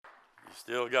You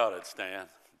still got it, Stan.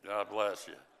 God bless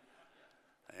you.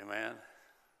 Amen.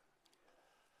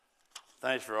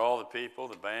 Thanks for all the people,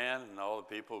 the band, and all the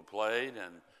people who played,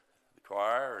 and the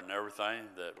choir, and everything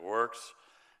that works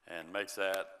and makes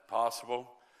that possible.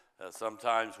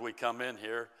 Sometimes we come in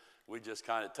here, we just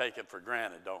kind of take it for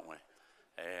granted, don't we?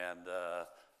 And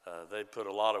they put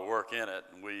a lot of work in it,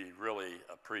 and we really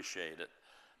appreciate it.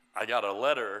 I got a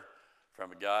letter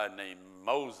from a guy named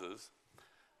Moses,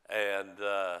 and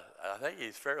I think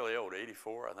he's fairly old,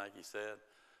 84, I think he said,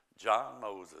 John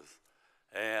Moses.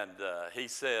 And he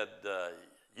said,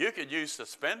 you could use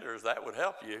suspenders, that would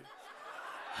help you.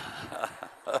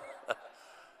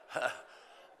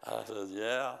 I said,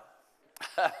 yeah,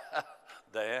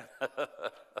 Dan.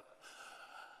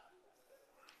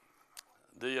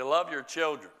 Do you love your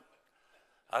children?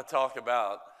 I talk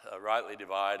about rightly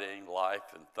dividing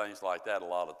life and things like that a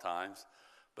lot of times,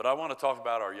 but I want to talk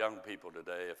about our young people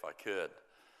today if I could.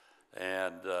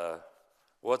 And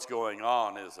what's going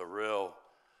on is a real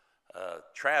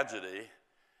tragedy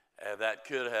that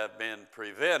could have been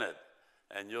prevented,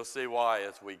 and you'll see why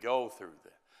as we go through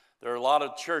this. There are a lot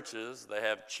of churches, they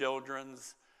have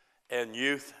children's and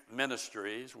youth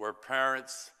ministries where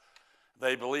parents,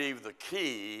 they believe the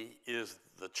key is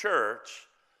the church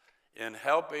in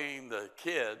helping the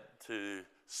kid to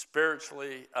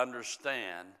spiritually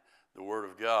understand the Word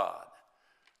of God.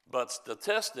 But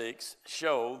statistics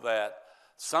show that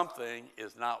something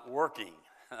is not working.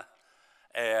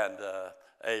 And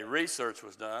a research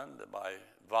was done by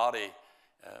Voddie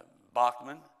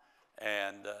Baucham,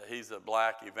 and he's a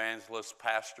black evangelist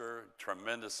pastor,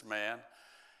 tremendous man.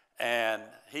 And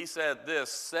he said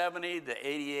this: 70 to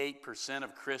 88%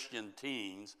 of Christian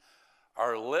teens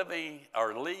are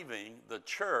leaving the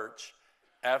church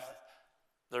after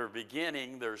they're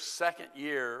beginning their second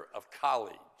year of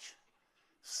college.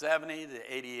 70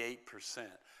 to 88%.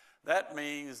 That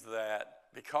means that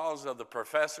because of the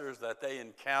professors that they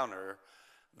encounter,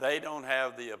 they don't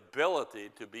have the ability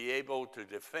to be able to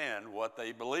defend what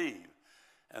they believe.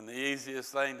 And the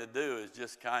easiest thing to do is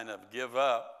just kind of give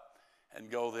up and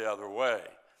go the other way.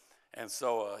 And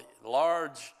so a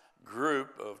large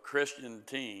group of Christian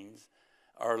teens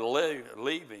are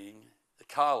leaving the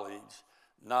college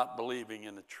not believing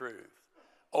in the truth.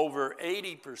 Over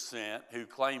 80% who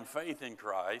claim faith in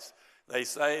Christ, they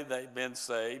say they've been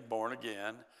saved, born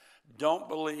again, don't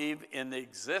believe in the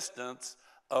existence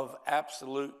of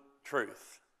absolute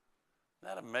truth.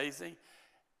 Isn't that amazing?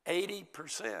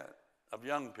 80% of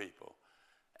young people.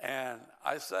 And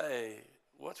I say,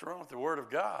 what's wrong with the Word of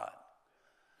God?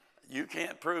 You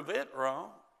can't prove it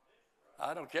wrong.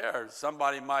 I don't care.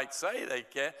 Somebody might say they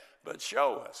can, but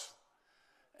show us.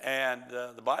 And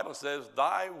the Bible says,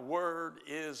 thy word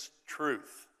is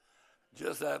truth.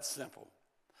 Just that simple.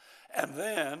 And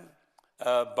then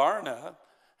Barna,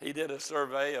 he did a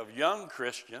survey of young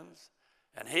Christians,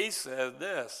 and he said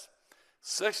this: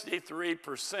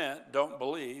 63% don't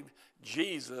believe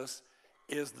Jesus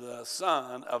is the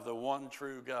Son of the one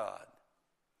true God.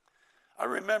 I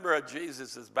remember at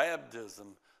Jesus'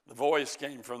 baptism, the voice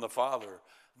came from the Father,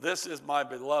 this is my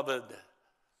beloved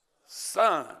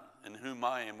Son, in whom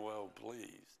I am well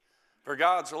pleased. For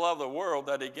God so loved the world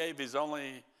that he gave his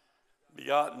only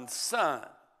begotten Son.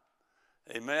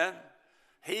 Amen.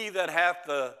 He that hath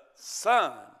the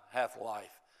Son hath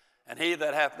life, and he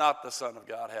that hath not the Son of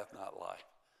God hath not life.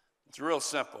 It's real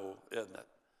simple, isn't it?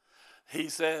 He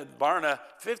said, Barna,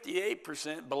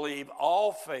 58% believe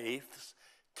all faiths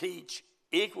teach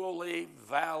equally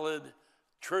valid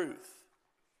truth.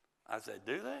 I said,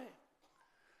 do they?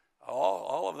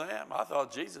 All of them? I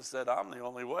thought Jesus said, I'm the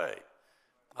only way.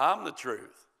 I'm the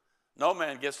truth. No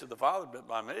man gets to the Father but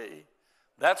by me.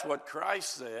 That's what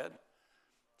Christ said.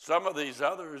 Some of these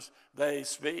others, they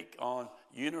speak on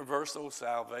universal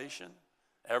salvation.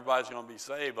 Everybody's going to be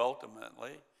saved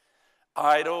ultimately.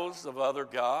 Idols of other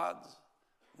gods,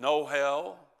 no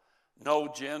hell, no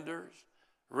genders,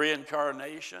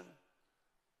 reincarnation,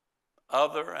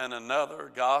 other and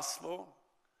another gospel.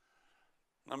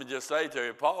 Let me just say to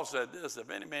you, Paul said this: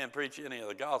 if any man preach any of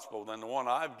the gospel than the one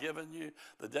I've given you,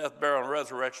 the death, burial, and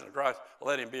resurrection of Christ,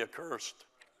 let him be accursed.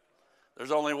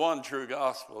 There's only one true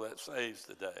gospel that saves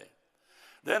today.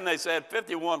 Then they said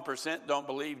 51% don't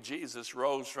believe Jesus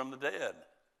rose from the dead.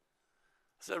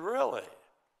 I said, really?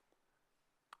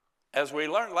 As we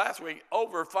learned last week,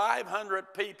 over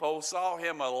 500 people saw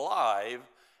him alive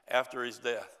after his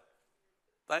death.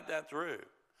 Think that through.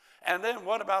 And then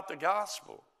what about the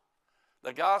gospel?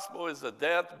 The gospel is the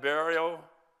death, burial,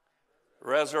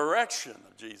 resurrection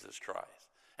of Jesus Christ.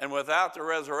 And without the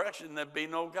resurrection, there'd be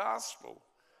no gospel.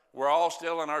 We're all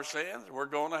still in our sins. We're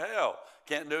going to hell.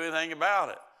 Can't do anything about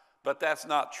it. But that's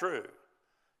not true.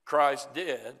 Christ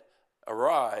did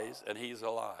arise, and he's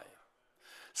alive.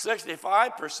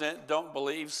 65% don't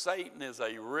believe Satan is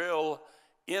a real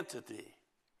entity.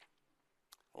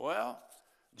 Well,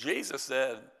 Jesus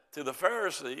said to the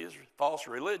Pharisees, false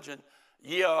religion,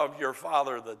 ye are of your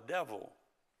father the devil.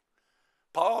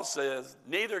 Paul says,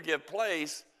 neither give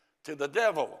place to the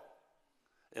devil.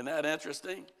 Isn't that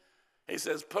interesting? He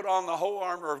says, put on the whole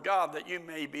armor of God that you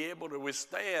may be able to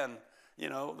withstand,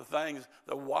 the things,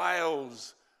 the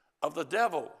wiles of the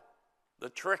devil, the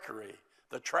trickery,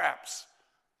 the traps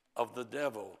of the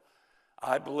devil.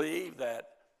 I believe that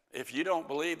if you don't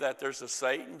believe that there's a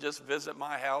Satan, just visit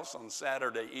my house on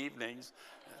Saturday evenings,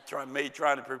 trying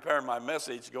to prepare my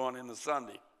message going into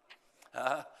Sunday.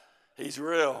 He's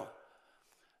real.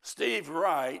 Steve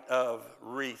Wright of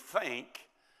Rethink,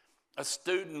 a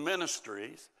student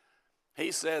ministries,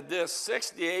 he said this: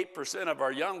 68% of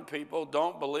our young people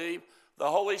don't believe the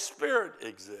Holy Spirit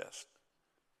exists.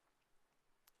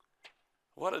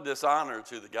 What a dishonor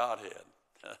to the Godhead.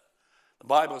 The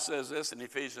Bible says this in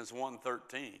Ephesians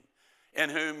 1:13, in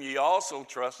whom ye also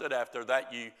trusted after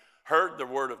that ye heard the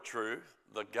word of truth,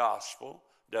 the gospel,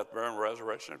 death, burial, and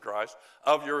resurrection of Christ,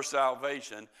 of your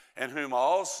salvation, and whom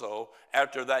also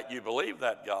after that you believed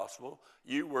that gospel,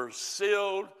 you were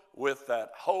sealed with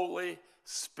that Holy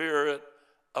Spirit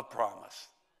of promise.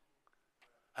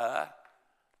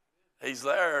 He's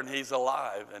there and he's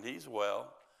alive and he's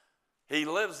well. He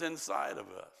lives inside of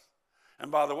us. And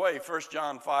by the way, 1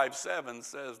 John 5:7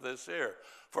 says this here: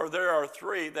 for there are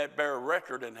three that bear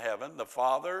record in heaven, the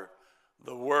Father,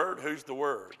 the Word, who's the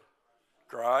Word?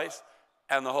 Christ,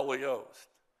 and the Holy Ghost.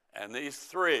 And these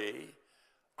three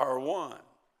are one.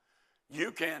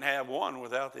 You can't have one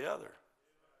without the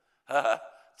other.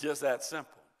 Just that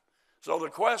simple. So the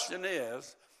question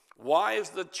is, why is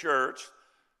the church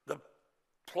the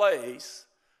place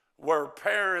where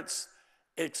parents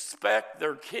expect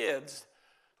their kids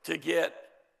to get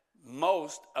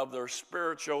most of their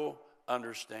spiritual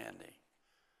understanding?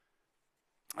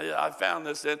 I found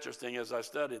this interesting as I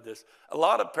studied this. A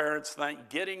lot of parents think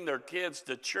getting their kids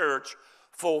to church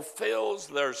fulfills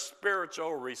their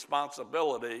spiritual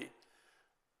responsibility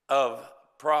of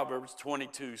Proverbs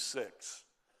 22:6.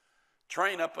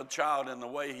 Train up a child in the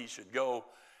way he should go,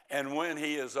 and when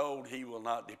he is old, he will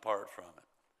not depart from it.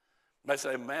 They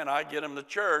say, man, I get him to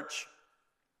church.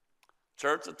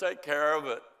 Church will take care of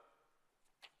it.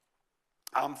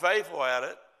 I'm faithful at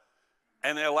it.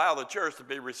 And they allow the church to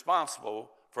be responsible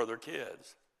for their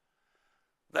kids.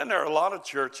 Then there are a lot of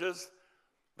churches,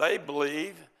 they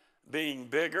believe being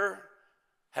bigger,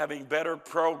 having better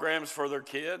programs for their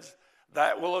kids,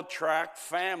 that will attract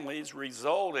families,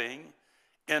 resulting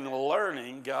in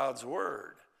learning God's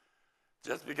word.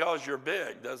 Just because you're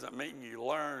big doesn't mean you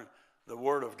learn the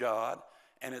word of God,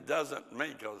 and it doesn't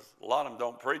mean, because a lot of them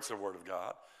don't preach the word of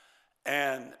God,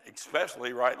 and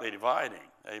especially rightly dividing.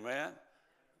 Amen?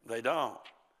 They don't.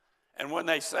 And when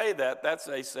they say that, that's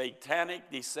a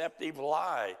satanic, deceptive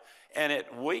lie, and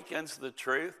it weakens the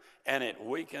truth, and it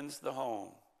weakens the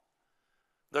home.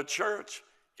 The church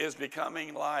is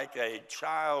becoming like a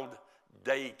child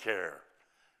daycare,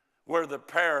 where the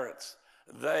parents,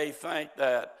 they think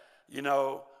that,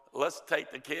 let's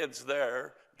take the kids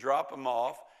there, drop them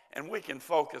off, and we can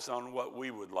focus on what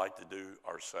we would like to do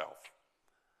ourselves.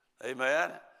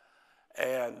 Amen?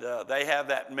 And they have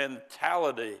that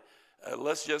mentality.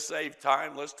 Let's just save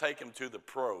time. Let's take them to the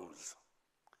pros.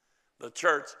 The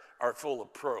church are full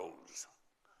of pros.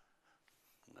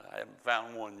 I haven't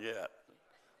found one yet.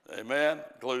 Amen?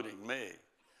 Including me.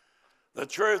 The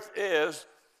truth is,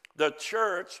 the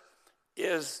church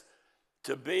is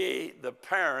to be the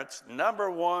parents' number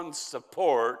one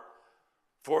support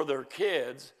for their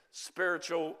kids'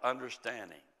 spiritual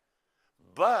understanding.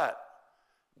 But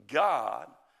God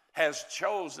has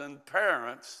chosen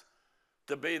parents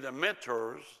to be the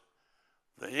mentors,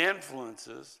 the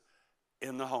influences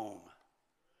in the home.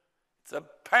 It's the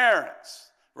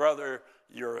parents, whether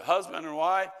you're a husband and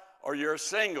wife or you're a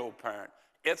single parent.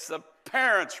 It's the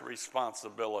parents'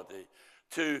 responsibility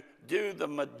to do the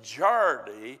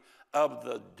majority of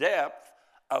the depth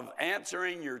of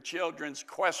answering your children's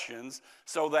questions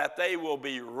so that they will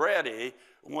be ready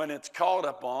when it's called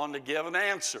upon to give an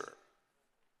answer.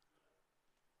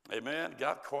 Amen?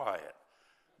 Got quiet.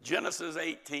 Genesis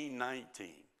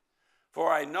 18:19.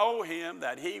 For I know him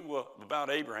that he will, about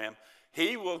Abraham,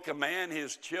 he will command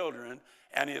his children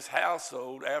and his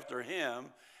household after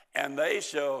him, and they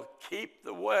shall keep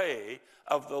the way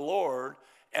of the Lord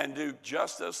and do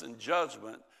justice and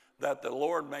judgment, that the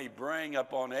Lord may bring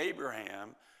upon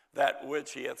Abraham that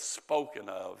which he hath spoken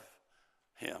of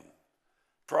him.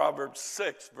 Proverbs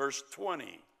 6, verse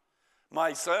 20.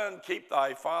 My son, keep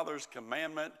thy father's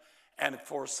commandment and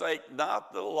forsake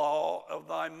not the law of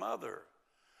thy mother.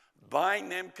 Bind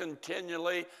them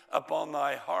continually upon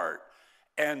thy heart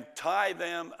and tie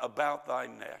them about thy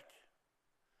neck.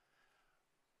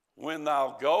 When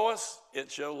thou goest,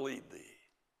 it shall lead thee,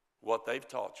 what they've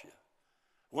taught you.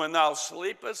 When thou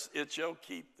sleepest, it shall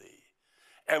keep thee.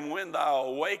 And when thou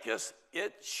awakest,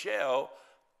 it shall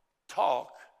talk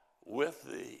with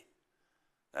thee.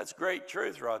 That's great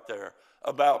truth right there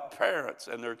about parents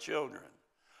and their children.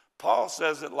 Paul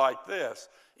says it like this,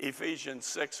 Ephesians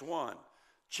 6:1.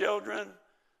 Children,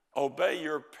 obey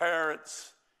your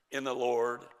parents in the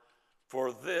Lord,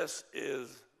 for this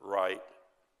is right.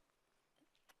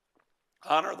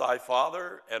 Honor thy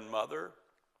father and mother,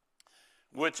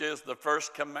 which is the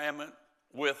first commandment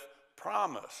with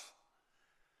promise.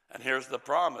 And here's the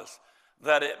promise,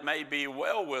 that it may be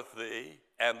well with thee,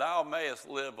 and thou mayest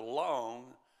live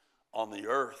long on the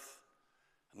earth.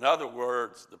 In other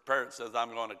words, the parent says,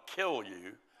 I'm going to kill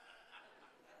you.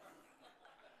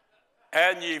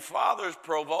 And ye fathers,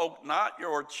 provoke not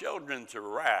your children to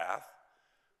wrath,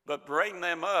 but bring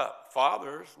them up.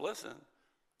 Fathers, listen,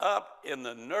 up in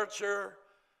the nurture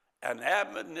and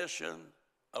admonition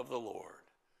of the Lord,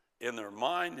 in their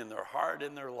mind, in their heart,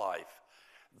 in their life.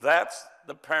 That's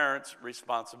the parent's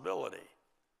responsibility.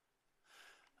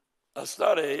 A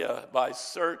study by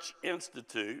Search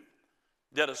Institute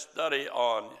did a study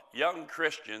on young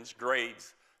Christians,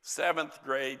 grades 7th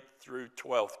grade through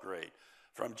 12th grade,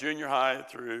 from junior high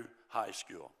through high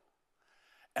school.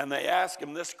 And they asked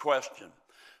them this question: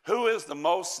 who is the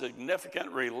most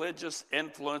significant religious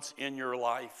influence in your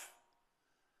life?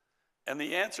 And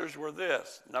the answers were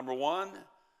this: number 1,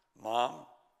 mom.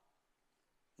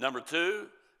 Number 2,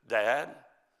 dad.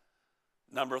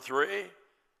 Number 3,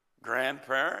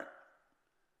 grandparent.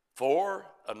 4,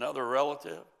 another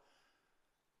relative.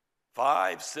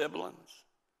 5, siblings.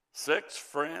 6,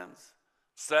 friends.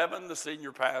 7, the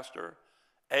senior pastor.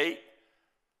 8,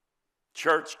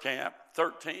 church camp.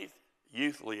 13th,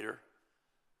 youth leader.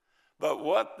 But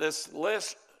what this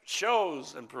list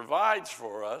shows and provides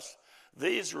for us,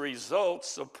 these results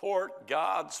support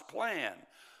God's plan.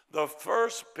 The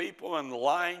first people in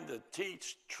line to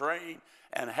teach, train,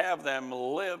 and have them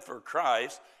live for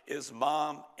Christ is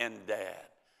mom and dad.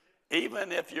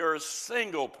 Even if you're a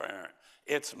single parent,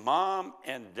 it's mom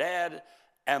and dad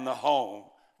and the home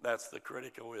that's the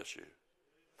critical issue.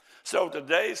 So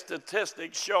today's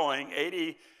statistics showing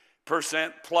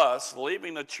 80% plus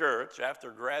leaving the church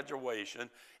after graduation,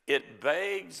 it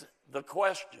begs the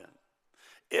question,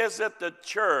 is it the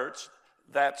church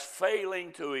that's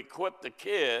failing to equip the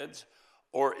kids,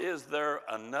 or is there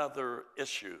another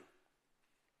issue?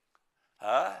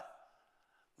 I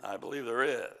believe there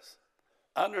is.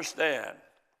 Understand,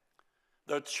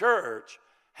 the church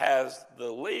has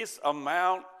the least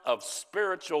amount of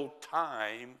spiritual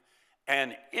time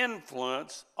and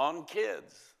influence on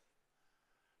kids.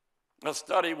 A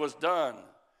study was done,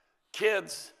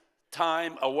 kids'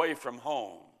 time away from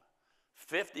home,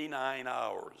 59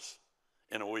 hours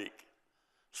in a week.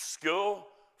 School,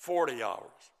 40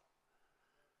 hours.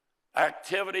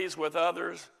 Activities with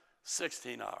others,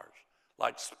 16 hours,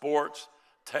 like sports,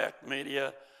 tech,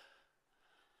 media,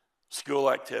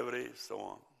 school activities, so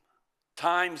on.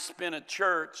 Time spent at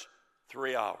church,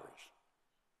 3 hours.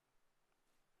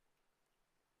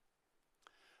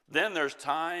 Then there's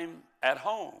time at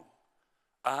home,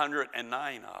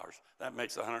 109 hours. That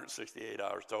makes 168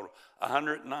 hours total,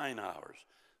 109 hours.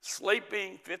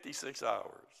 Sleeping, 56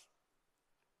 hours.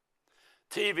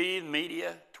 TV and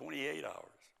media, 28 hours.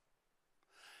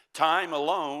 Time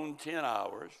alone, 10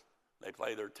 hours. They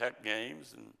play their tech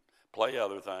games and play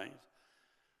other things.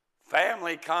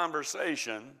 Family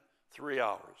conversation, 3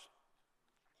 hours.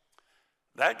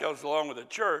 That goes along with the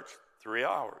church, 3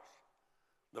 hours.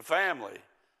 The family,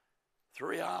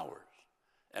 3 hours.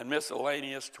 And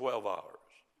miscellaneous, 12 hours.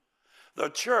 The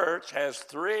church has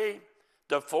 3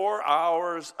 to 4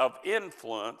 hours of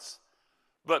influence,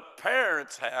 but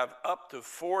parents have up to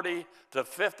 40 to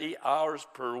 50 hours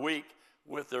per week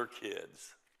with their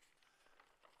kids.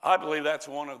 I believe that's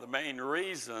one of the main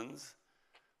reasons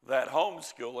that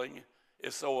homeschooling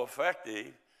is so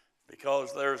effective,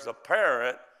 because there's a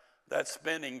parent that's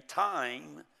spending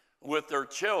time with their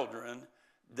children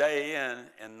day in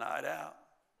and night out.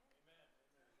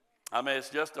 I mean,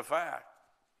 it's just a fact.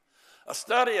 A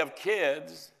study of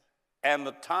kids and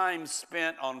the time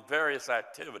spent on various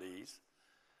activities,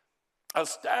 a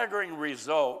staggering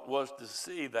result was to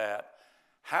see that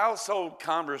household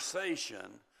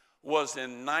conversation was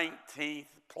in 19th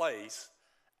place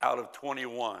out of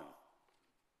 21.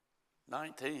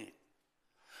 19.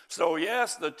 So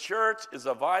yes, the church is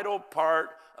a vital part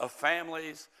of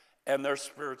families and their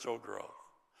spiritual growth.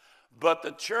 But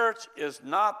the church is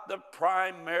not the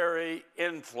primary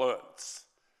influence.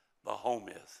 The home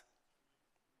is.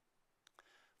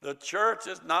 The church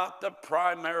is not the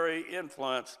primary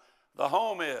influence. The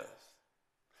home is.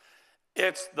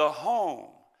 It's the home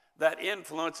that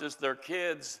influences their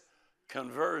kids'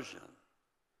 conversion.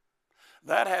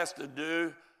 That has to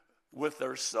do with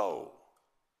their soul.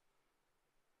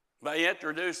 They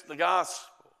introduce the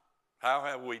gospel. How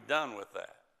have we done with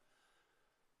that?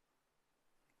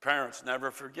 Parents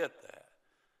never forget that.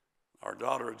 Our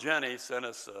daughter Jenny sent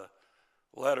us a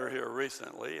letter here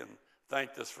recently and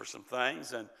thanked us for some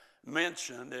things and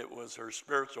mentioned it was her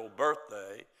spiritual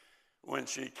birthday when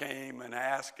she came and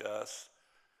asked us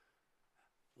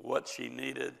what she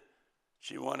needed.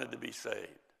 She wanted to be saved,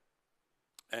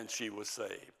 and she was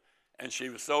saved. And she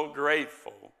was so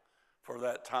grateful for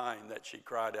that time that she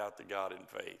cried out to God in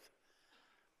faith.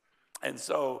 And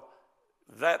so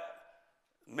that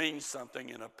means something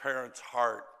in a parent's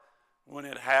heart when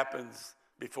it happens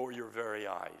before your very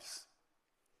eyes.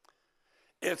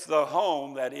 It's the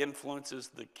home that influences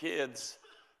the kids'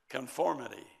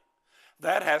 conformity.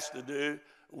 That has to do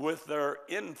with their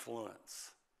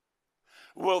influence.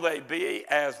 Will they be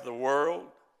as the world,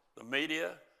 the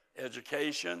media,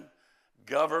 education,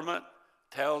 government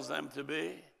tells them to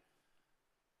be?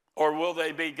 Or will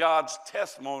they be God's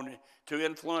testimony to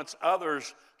influence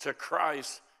others to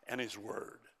Christ and his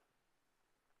word?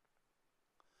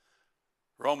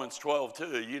 Romans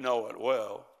 12:2, you know it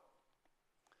well.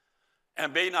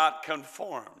 And be not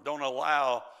conformed. Don't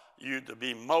allow you to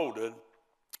be molded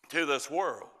to this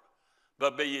world,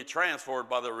 but be ye transformed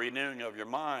by the renewing of your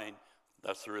mind,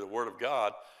 that's through the word of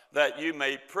God, that you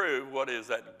may prove what is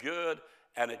that good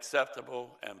and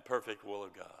acceptable and perfect will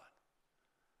of God.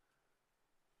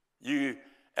 You,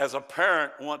 as a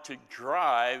parent, want to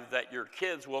drive that your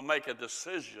kids will make a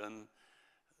decision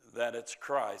that it's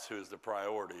Christ who is the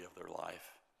priority of their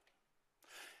life.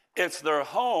 It's their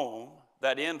home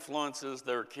that influences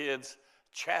their kids'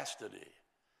 chastity.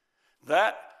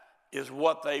 That is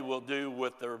what they will do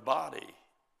with their body.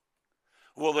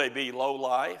 Will they be low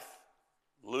life,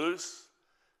 loose,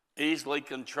 easily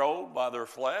controlled by their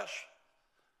flesh?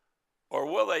 Or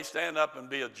will they stand up and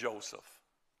be a Joseph,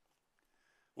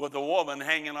 with a woman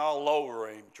hanging all over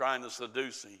him, trying to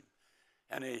seduce him?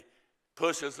 And he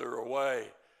pushes her away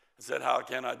and said, how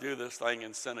can I do this thing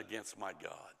and sin against my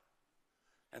God?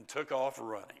 And took off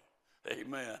running.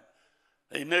 Amen.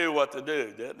 He knew what to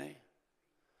do, didn't he?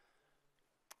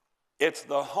 It's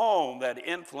the home that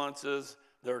influences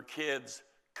their kids'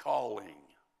 calling.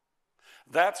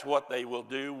 That's what they will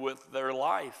do with their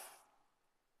life.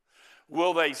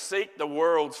 Will they seek the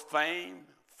world's fame,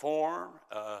 form,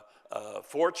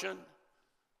 fortune,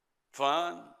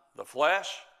 fun, the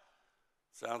flesh?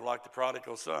 Sounds like the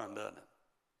prodigal son, doesn't it?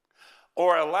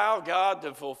 Or allow God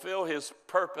to fulfill his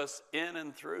purpose in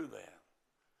and through them.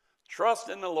 Trust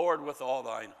in the Lord with all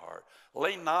thine heart.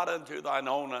 Lean not unto thine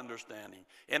own understanding.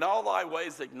 In all thy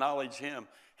ways acknowledge him,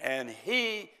 and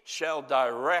he shall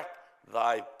direct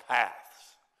thy paths.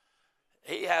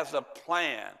 He has a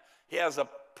plan. He has a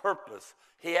purpose.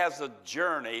 He has a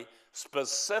journey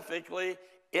specifically,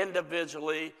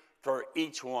 individually for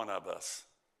each one of us.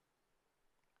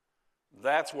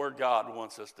 That's where God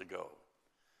wants us to go.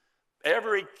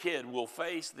 Every kid will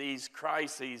face these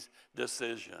crises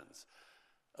decisions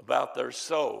about their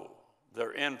soul,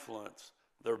 their influence,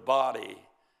 their body,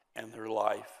 and their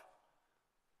life.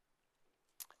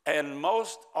 And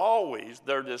most always,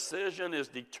 their decision is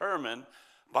determined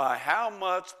by how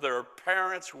much their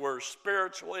parents were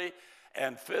spiritually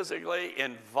and physically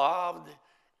involved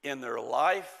in their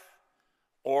life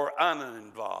or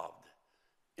uninvolved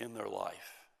in their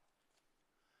life.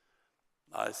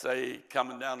 I say,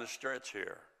 coming down the stretch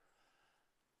here,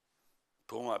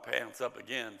 pull my pants up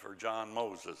again for John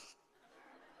Moses.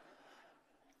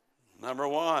 Number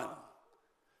one,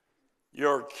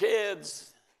 your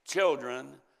kids, children,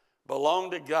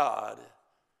 belong to God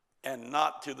and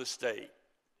not to the state.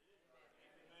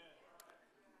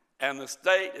 And the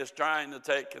state is trying to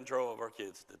take control of our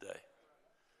kids today.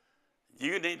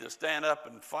 You need to stand up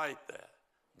and fight that.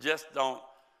 Just don't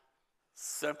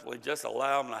simply just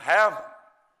allow them to have them.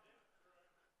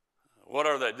 What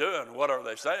are they doing? What are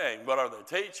they saying? What are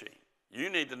they teaching? You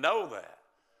need to know that.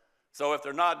 So if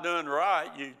they're not doing right,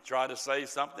 you try to say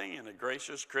something in a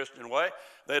gracious Christian way.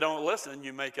 They don't listen,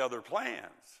 you make other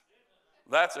plans.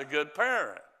 That's a good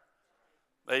parent.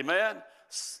 Amen?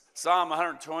 Psalm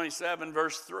 127,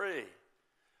 verse 3.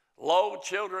 Lo,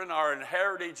 children are an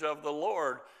heritage of the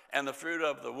Lord, and the fruit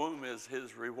of the womb is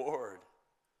his reward.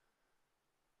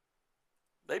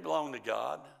 They belong to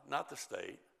God, not the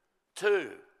state.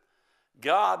 2,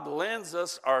 God lends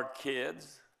us our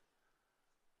kids,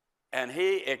 and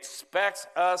he expects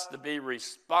us to be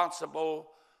responsible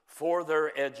for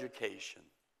their education.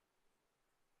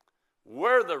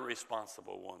 We're the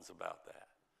responsible ones about that.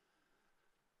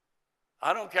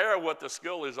 I don't care what the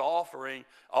school is offering,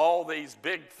 all these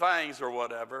big things or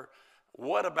whatever.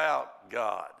 What about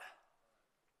God?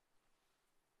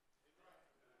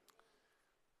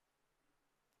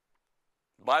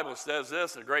 The Bible says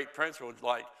this, a great principle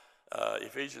like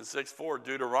Ephesians 6:4,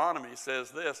 Deuteronomy says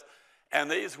this, and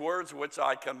these words which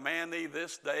I command thee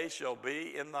this day shall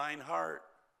be in thine heart.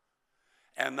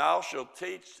 And thou shalt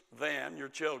teach them, your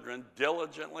children,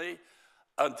 diligently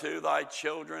unto thy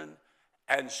children,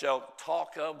 and shalt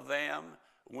talk of them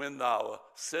when thou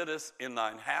sittest in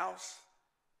thine house,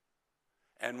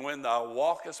 and when thou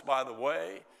walkest by the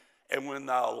way, and when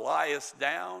thou liest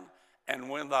down, and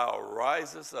when thou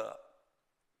risest up.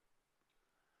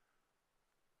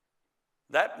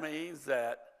 That means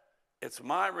that it's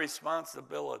my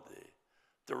responsibility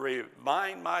to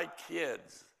remind my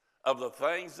kids of the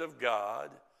things of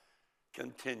God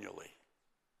continually.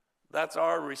 That's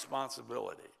our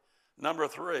responsibility. Number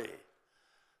 3,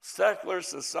 secular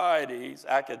societies,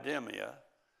 academia,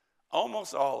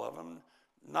 almost all of them,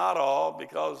 not all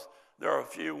because there are a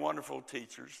few wonderful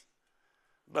teachers,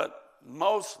 but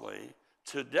mostly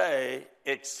today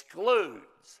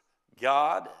excludes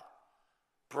God,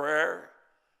 prayer,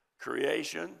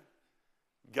 creation,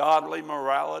 godly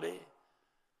morality,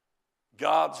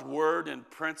 God's word and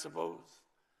principles,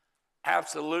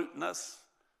 absoluteness,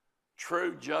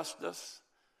 true justice,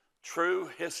 true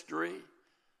history,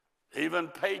 even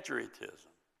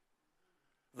patriotism.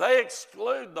 They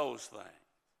exclude those things.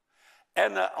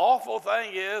 And the awful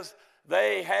thing is,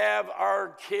 they have our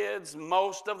kids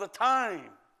most of the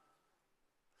time.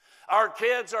 Our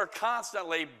kids are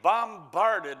constantly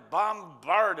bombarded,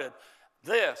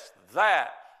 this,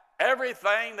 that,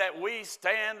 everything that we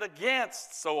stand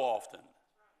against so often.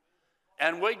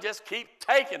 And we just keep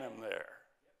taking them there.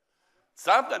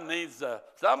 Somebody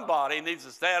needs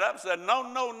to stand up and say,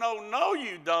 no,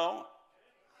 you don't.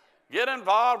 Get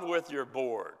involved with your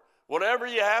board. Whatever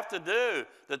you have to do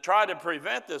to try to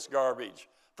prevent this garbage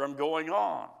from going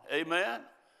on. Amen?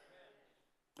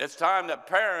 It's time that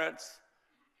parents,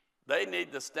 they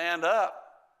need to stand up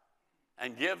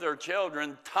and give their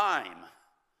children time.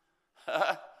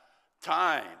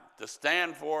 Time to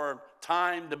stand for,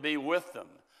 time to be with them.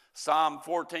 Psalm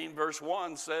 14 verse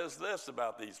 1 says this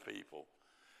about these people.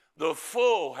 The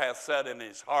fool hath said in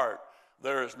his heart,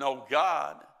 there is no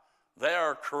God. They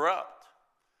are corrupt.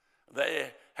 They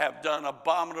have done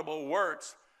abominable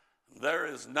works. There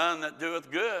is none that doeth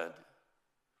good.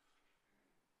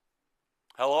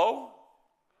 Hello?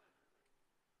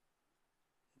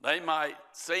 They might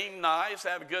seem nice,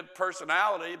 have a good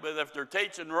personality, but if they're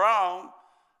teaching wrong,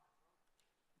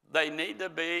 they need to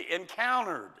be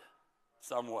encountered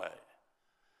some way.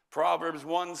 Proverbs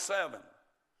 1:7.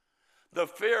 The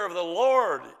fear of the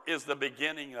Lord is the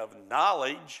beginning of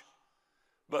knowledge,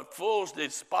 but fools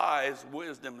despise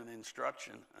wisdom and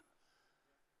instruction.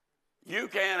 You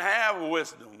can't have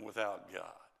wisdom without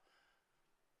God.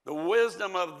 The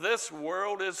wisdom of this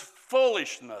world is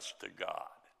foolishness to God.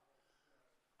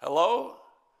 Hello?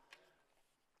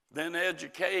 Then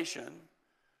education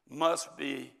must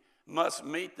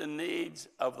meet the needs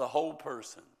of the whole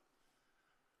person.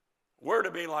 We're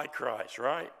to be like Christ,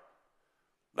 right?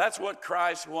 That's what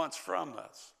Christ wants from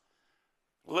us.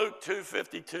 Luke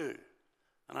 2:52,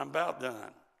 and I'm about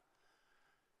done.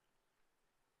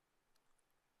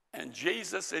 And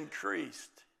Jesus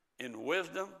increased in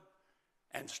wisdom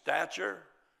and stature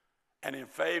and in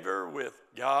favor with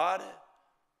God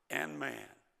and man.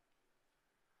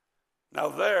 Now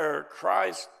there,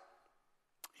 Christ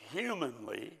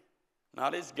humanly,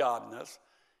 not his godness,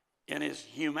 in his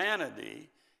humanity,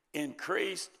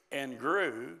 increased and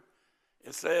grew.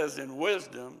 It says in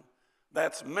wisdom,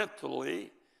 that's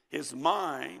mentally, his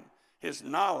mind, his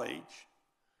knowledge.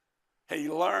 He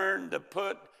learned to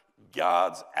put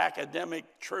God's academic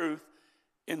truth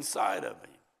inside of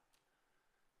him.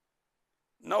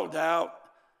 No doubt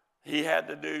he had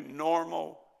to do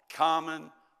normal,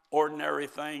 common, ordinary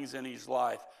things in his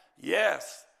life.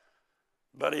 Yes,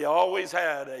 but he always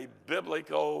had a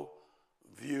biblical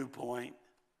viewpoint.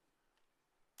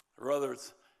 Whether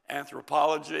it's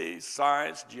anthropology,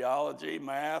 science, geology,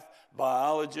 math,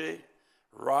 biology,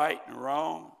 right and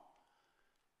wrong,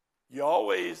 you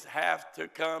always have to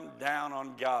come down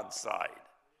on God's side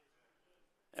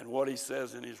and what he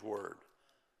says in his word.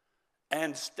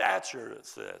 and stature, it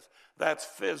says. That's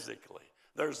physically.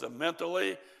 There's the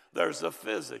mentally, there's the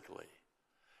physically.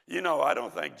 You know, I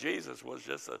don't think Jesus was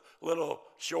just a little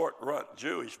short, runt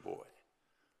Jewish boy.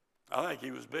 I think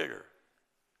he was bigger.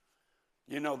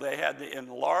 You know, they had to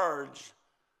enlarge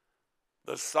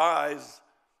the size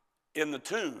in the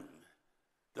tomb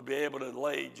to be able to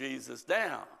lay Jesus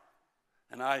down.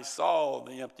 And I saw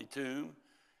the empty tomb,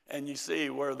 and you see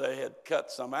where they had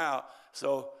cut some out,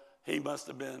 so he must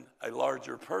have been a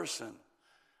larger person.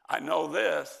 I know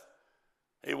this.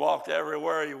 He walked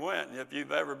everywhere he went. And if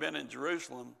you've ever been in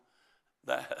Jerusalem,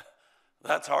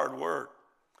 that's hard work.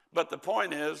 But the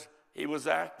point is, he was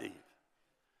active.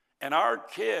 And our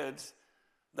kids,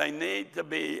 they need to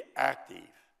be active.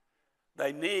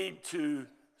 They need to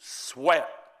sweat.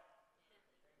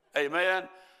 Amen?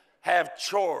 Have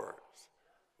chores,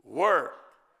 work,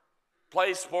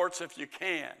 play sports if you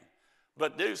can,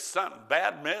 but do something,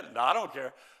 badminton, I don't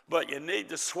care, but you need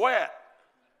to sweat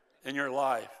in your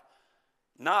life,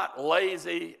 not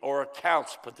lazy or a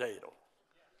couch potato.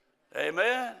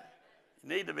 Amen? You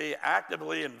need to be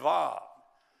actively involved.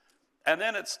 And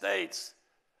then it states,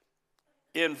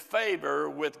 in favor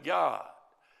with God.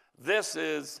 This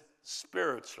is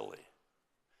spiritually.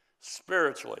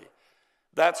 Spiritually.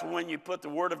 That's when you put the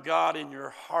Word of God in your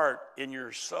heart, in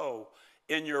your soul,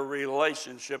 in your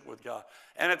relationship with God.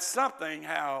 And it's something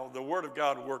how the Word of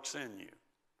God works in you.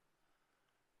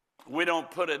 We don't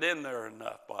put it in there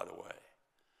enough, by the way.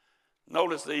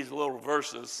 Notice these little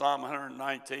verses, Psalm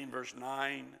 119, verse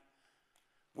 9.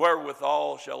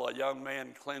 Wherewithal shall a young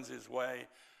man cleanse his way?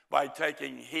 By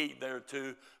taking heed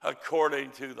thereto,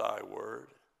 according to thy word.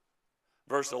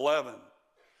 Verse 11.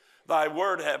 Thy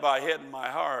word have I hid in my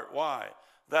heart. Why?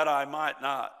 That I might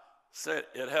not sin.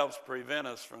 It helps prevent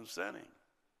us from sinning.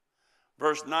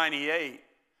 Verse 98.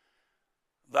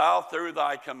 Thou through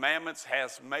thy commandments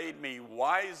hast made me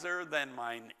wiser than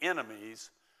mine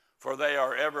enemies, for they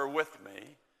are ever with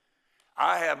me.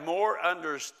 I have more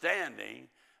understanding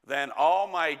than all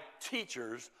my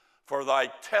teachers, for thy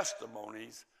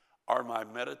testimonies are my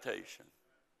meditation.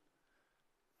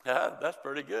 Yeah, that's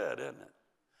pretty good, isn't it?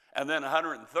 And then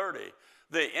 130,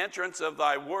 the entrance of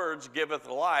thy words giveth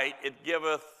light, it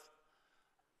giveth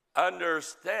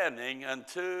understanding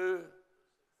unto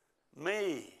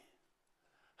me.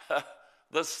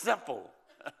 The simple.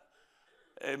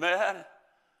 Amen.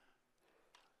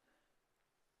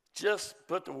 Just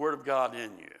put the Word of God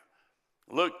in you.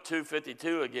 Luke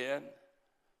 2:52 again,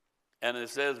 and it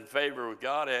says in favor with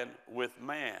God and with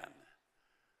man.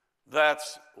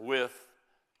 That's with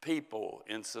people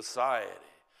in society.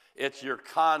 It's your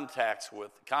contact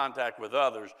with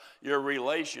others, your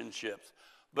relationships,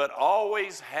 but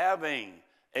always having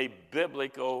a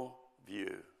biblical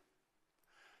view.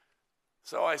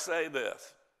 So I say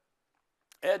this,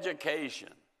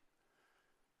 education,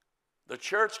 the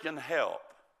church can help,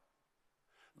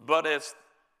 but it's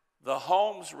the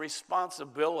home's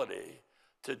responsibility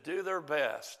to do their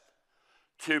best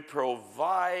to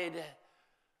provide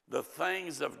the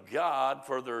things of God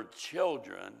for their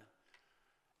children,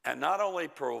 and not only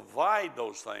provide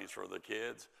those things for the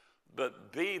kids,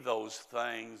 but be those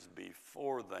things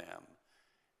before them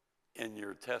in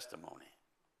your testimony.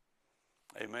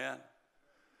 Amen?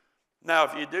 Now,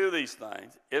 if you do these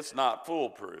things, it's not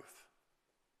foolproof.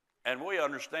 And we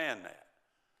understand that.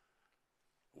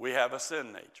 We have a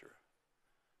sin nature.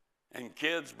 And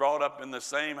kids brought up in the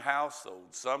same household,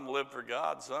 some live for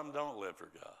God, some don't live for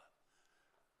God.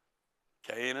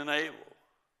 Cain and Abel,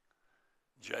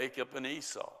 Jacob and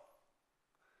Esau,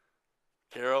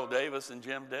 Carol Davis and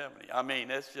Jim Devaney. I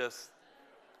mean, it's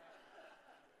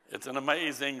an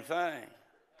amazing thing.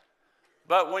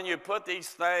 But when you put these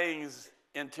things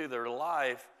into their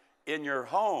life in your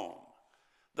home,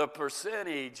 the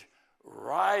percentage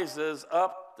rises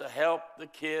up to help the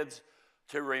kids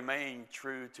to remain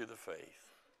true to the faith.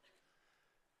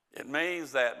 It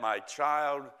means that my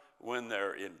child, when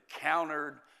they're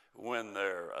encountered, when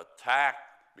they're attacked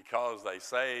because they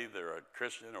say they're a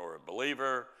Christian or a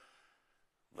believer,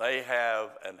 they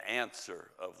have an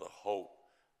answer of the hope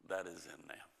that is in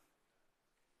them.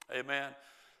 Amen.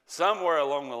 Somewhere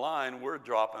along the line, we're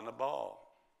dropping the ball.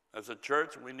 As a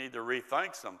church, we need to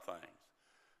rethink some things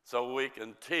so we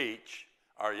can teach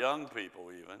our young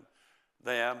people even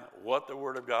them what the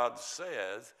Word of God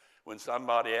says. When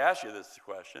somebody asks you this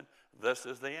question, this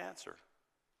is the answer.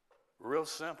 Real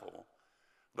simple.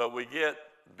 But we get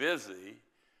busy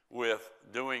with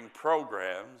doing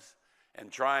programs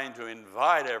and trying to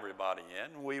invite everybody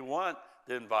in. We want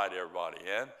to invite everybody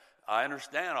in. I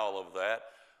understand all of that.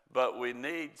 But we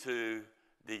need to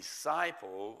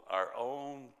disciple our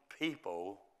own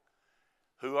people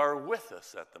who are with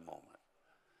us at the moment.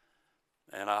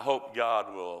 And I hope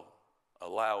God will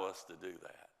allow us to do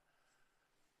that.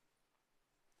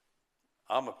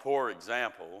 I'm a poor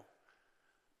example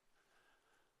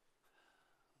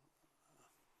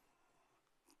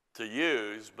to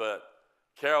use, but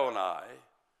Carol and I,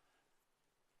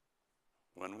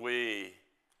 when we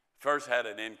first had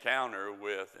an encounter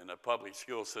in a public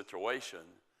school situation,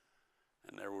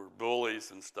 and there were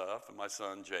bullies and stuff, and my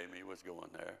son Jamie was going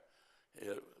there,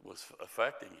 it was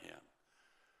affecting him.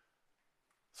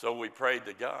 So we prayed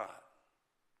to God.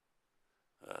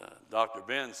 Dr.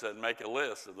 Ben said, make a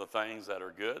list of the things that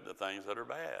are good, the things that are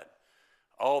bad.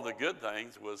 All the good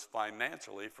things was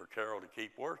financially for Carol to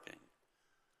keep working.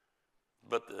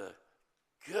 But the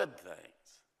good things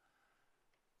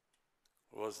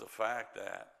was the fact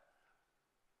that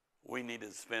we needed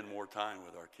to spend more time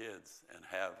with our kids and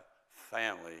have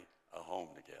family, a home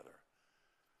together.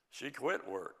 She quit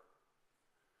work.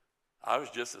 I was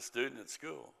just a student at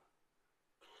school.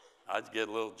 I'd get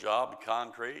a little job in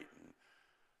concrete and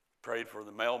prayed for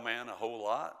the mailman a whole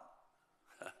lot.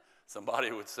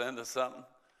 Somebody would send us something.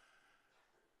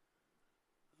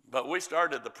 But we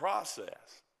started the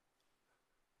process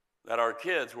that our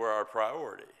kids were our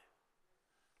priority.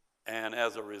 And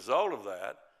as a result of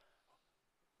that,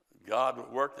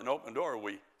 God worked an open door.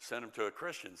 We sent them to a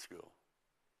Christian school.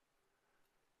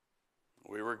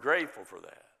 We were grateful for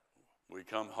that. We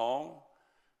come home.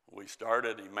 We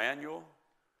started Emmanuel.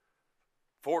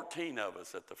 14 of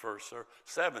us at the first service.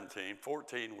 17,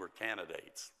 14 were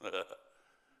candidates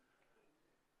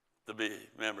to be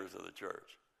members of the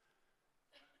church.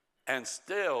 And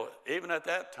still, even at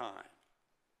that time,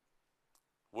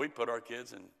 we put our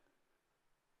kids in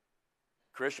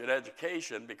Christian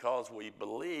education because we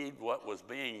believed what was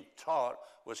being taught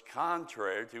was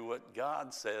contrary to what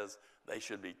God says they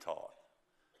should be taught.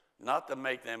 Not to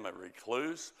make them a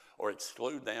recluse or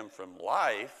exclude them from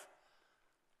life,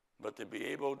 but to be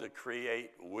able to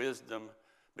create wisdom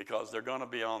because they're going to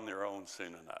be on their own soon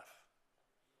enough.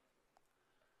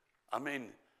 I mean,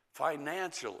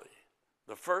 financially,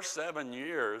 the first 7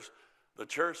 years, the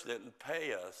church didn't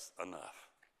pay us enough.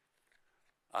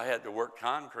 I had to work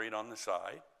concrete on the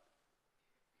side.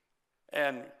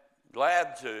 And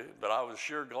glad to, but I was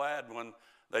sure glad when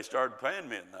they started paying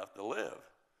me enough to live.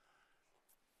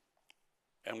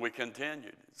 And we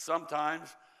continued.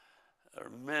 Sometimes, or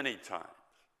many times,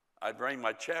 I'd bring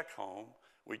my check home.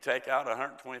 We'd take out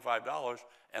 $125,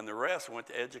 and the rest went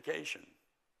to education.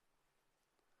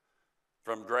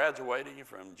 From graduating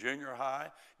from junior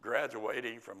high,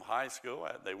 graduating from high school,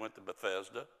 they went to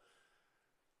Bethesda.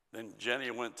 Then Jenny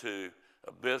went to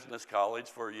a business college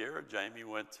for a year. Jamie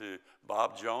went to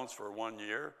Bob Jones for 1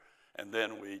 year. And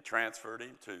then we transferred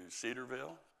him to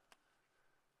Cedarville.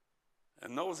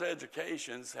 And those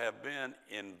educations have been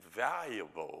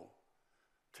invaluable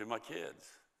to my kids.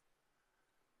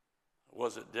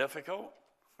 Was it difficult?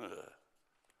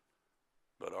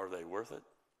 But are they worth it?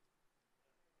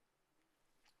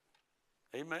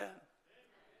 Amen.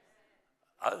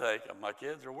 I think my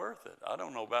kids are worth it. I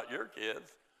don't know about your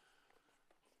kids,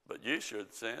 but you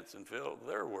should sense and feel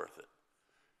they're worth it.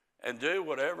 And do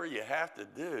whatever you have to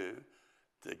do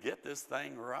to get this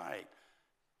thing right.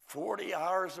 40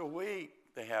 hours a week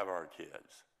they have our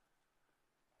kids.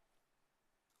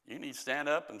 You need to stand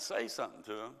up and say something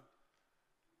to them.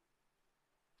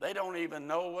 They don't even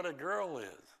know what a girl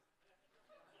is.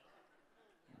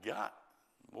 God,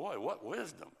 boy, what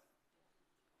wisdom.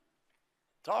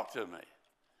 Talk to me.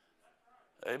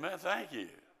 Amen, thank you.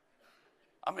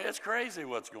 I mean, it's crazy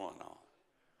what's going on.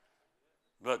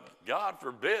 But God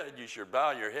forbid you should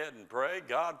bow your head and pray.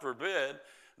 God forbid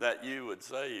that you would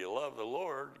say you love the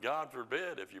Lord. God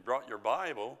forbid if you brought your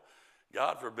Bible.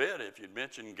 God forbid if you'd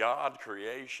mentioned God,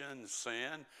 creation,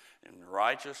 sin, and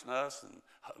righteousness, and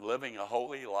living a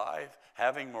holy life,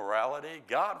 having morality.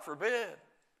 God forbid.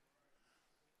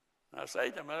 And I say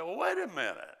to them, well, wait a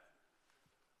minute.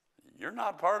 You're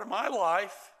not part of my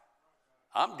life.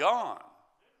 I'm gone.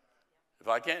 If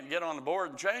I can't get on the board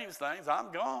and change things,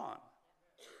 I'm gone.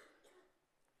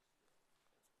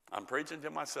 I'm preaching to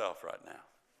myself right now.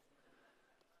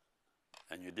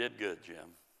 And you did good, Jim.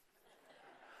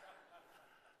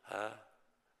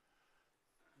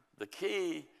 The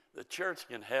key, the church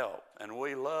can help. And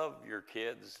we love your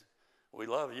kids. We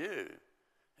love you.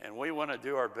 And we want to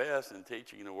do our best in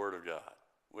teaching the Word of God.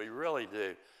 We really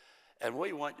do. And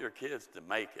we want your kids to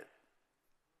make it.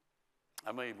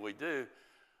 I mean, we do,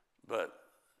 but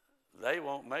they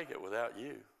won't make it without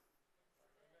you.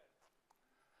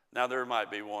 Now, there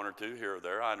might be one or two here or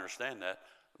there. I understand that.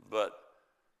 But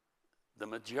the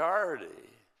majority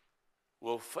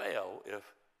will fail if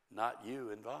not you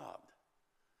involved.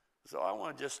 So I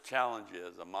want to just challenge you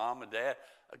as a mom, a dad,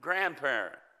 a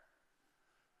grandparent.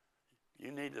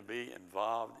 You need to be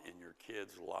involved in your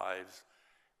kids' lives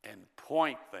and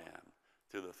point them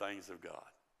to the things of God.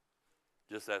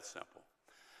 Just that simple.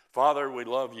 Father, we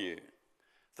love you.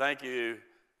 Thank you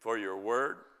for your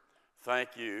word.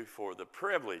 Thank you for the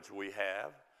privilege we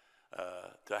have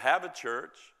to have a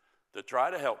church, to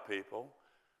try to help people.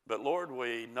 But Lord,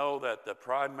 we know that the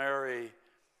primary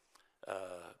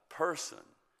person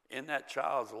in that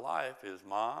child's life is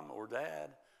mom or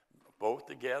dad, both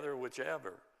together,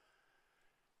 whichever.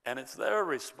 And it's their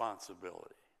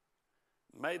responsibility.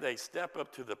 May they step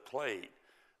up to the plate,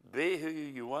 be who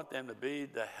you want them to be,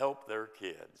 to help their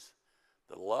kids,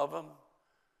 to love them,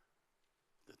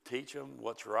 to teach them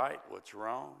what's right, what's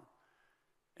wrong,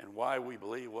 and why we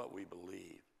believe what we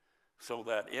believe, so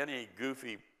that any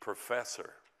goofy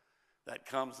professor that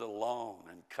comes along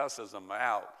and cusses them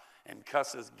out and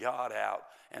cusses God out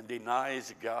and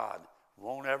denies God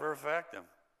won't ever affect them.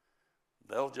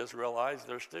 They'll just realize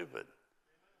they're stupid.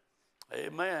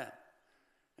 Amen.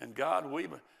 And God,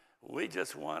 we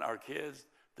just want our kids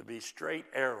to be straight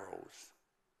arrows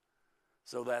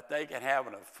so that they can have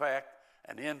an effect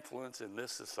and influence in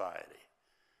this society.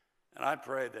 And I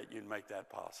pray that you'd make that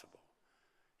possible.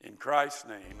 In Christ's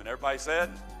name. And everybody said?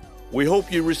 We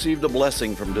hope you received a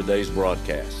blessing from today's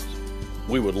broadcast.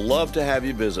 We would love to have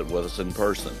you visit with us in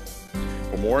person.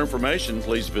 For more information,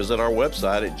 please visit our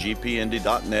website at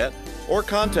gpindy.net or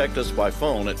contact us by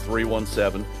phone at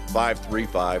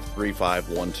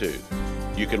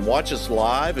 317-535-3512. You can watch us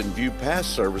live and view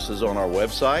past services on our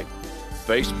website,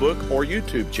 Facebook, or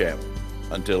YouTube channel.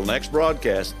 Until next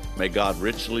broadcast, may God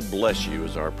richly bless you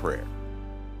is our prayer.